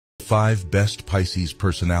5 Best Pisces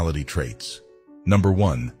Personality Traits. Number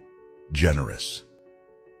 1. Generous.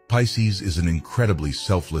 Pisces is an incredibly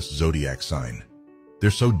selfless zodiac sign.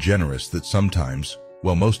 They're so generous that sometimes,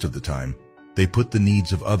 well, most of the time, they put the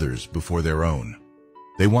needs of others before their own.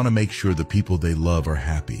 They want to make sure the people they love are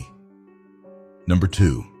happy. Number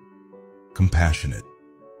 2. Compassionate.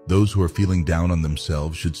 Those who are feeling down on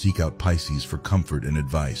themselves should seek out Pisces for comfort and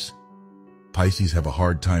advice. Pisces have a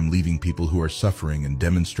hard time leaving people who are suffering and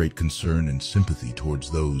demonstrate concern and sympathy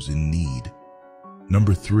towards those in need.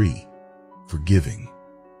 Number 3. Forgiving.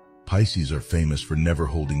 Pisces are famous for never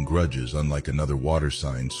holding grudges, unlike another water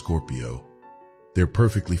sign, Scorpio. They're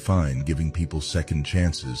perfectly fine giving people second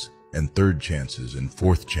chances and third chances and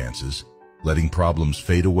fourth chances, letting problems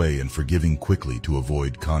fade away and forgiving quickly to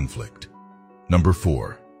avoid conflict. Number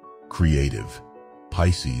 4. Creative.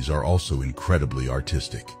 Pisces are also incredibly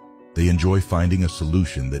artistic. They enjoy finding a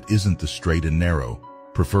solution that isn't the straight and narrow,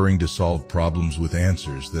 preferring to solve problems with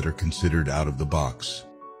answers that are considered out of the box.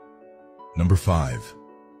 Number 5.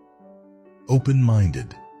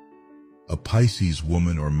 Open-minded. A Pisces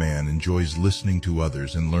woman or man enjoys listening to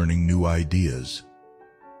others and learning new ideas.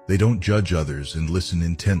 They don't judge others and listen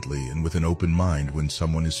intently and with an open mind when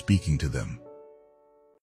someone is speaking to them.